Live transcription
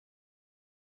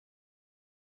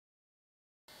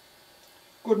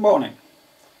Good morning.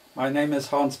 My name is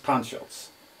Pancherz.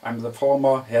 I'm the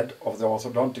former head of the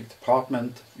orthodontic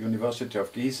department, University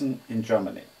of Gießen in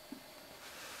Germany.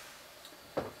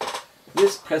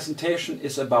 This presentation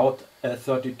is about a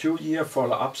 32-year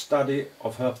follow-up study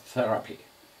of Herbst therapy.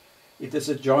 It is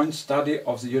a joint study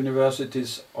of the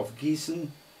Universities of Gießen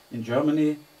in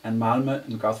Germany and Malmö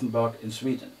and Gothenburg in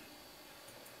Sweden.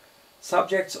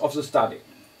 Subjects of the study.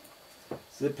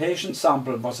 The patient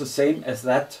sample was the same as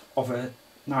that of a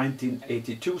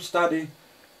 1982 study.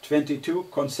 22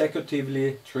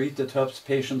 consecutively treated Herbst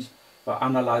patients were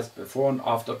analyzed before and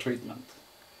after treatment.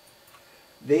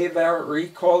 They were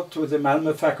recalled to the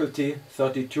Malmö faculty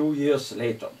 32 years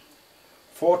later.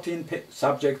 14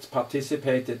 subjects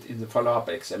participated in the follow-up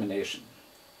examination.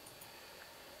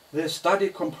 The study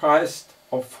comprised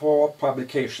of 4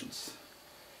 publications.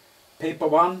 Paper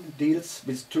 1 deals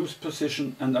with tooth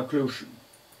position and occlusion.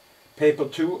 Paper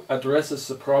 2 addresses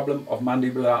the problem of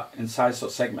mandibular incisor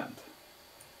segment.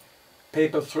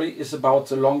 Paper 3 is about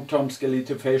the long-term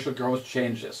skeletofacial growth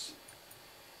changes.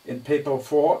 In Paper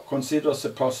 4 considers the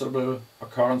possible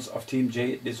occurrence of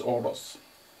TMJ disorders.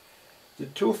 The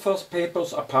 2 first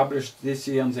papers are published this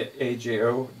year in the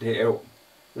AJODO.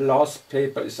 The last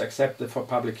paper is accepted for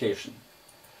publication.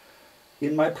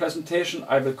 In my presentation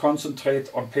I will concentrate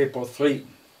on Paper 3.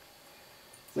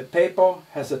 The paper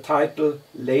has a title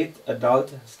Late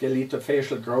Adult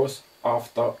Skeletofacial Growth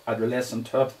After Adolescent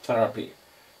Herbst Therapy,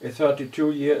 a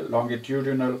 32-year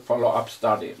longitudinal follow-up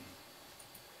study.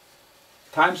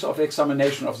 Times of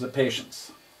examination of the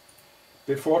patients.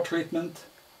 Before treatment,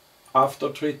 after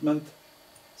treatment,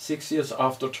 6 years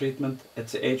after treatment at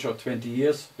the age of 20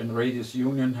 years when radius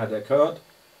union had occurred,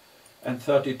 and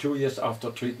 32 years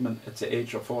after treatment at the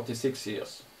age of 46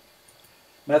 years.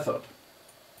 Method.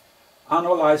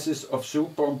 Analysis of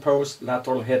superimposed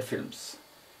lateral head films.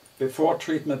 Before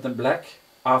treatment in black,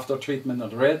 after treatment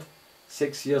in red,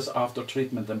 6 years after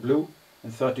treatment in blue,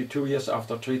 and 32 years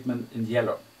after treatment in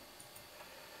yellow.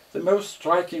 The most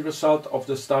striking result of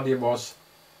the study was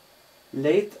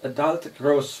late adult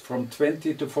growth from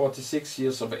 20 to 46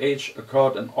 years of age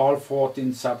occurred in all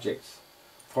 14 subjects,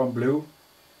 from blue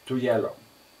to yellow.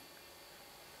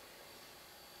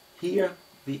 Here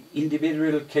the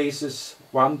individual cases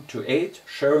 1 to 8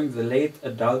 showing the late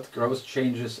adult growth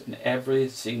changes in every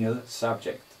single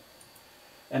subject.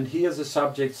 And here the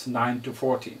subjects 9 to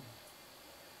 14.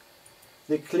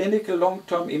 The clinical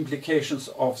long-term implications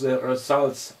of the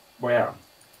results were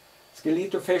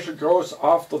skeletofacial growth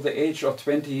after the age of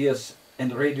 20 years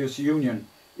and radius union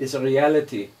is a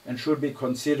reality and should be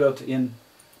considered in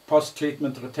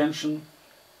post-treatment retention,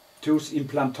 tooth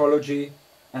implantology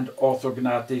and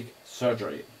orthodontic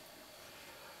surgery.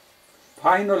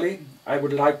 Finally, I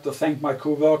would like to thank my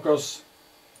co-workers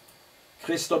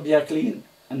Christo Bjerklin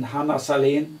and Hanna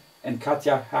Salén and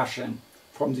Katja Hashem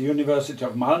from the University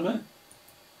of Malmö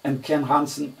and Ken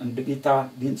Hansen and Birgitta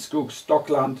Lindskog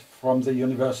Stockland from the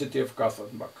University of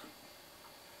Gothenburg.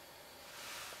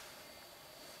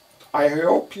 I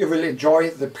hope you will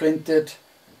enjoy the printed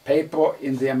paper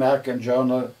in the American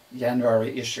journal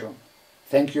January issue.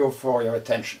 Thank you for your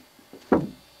attention.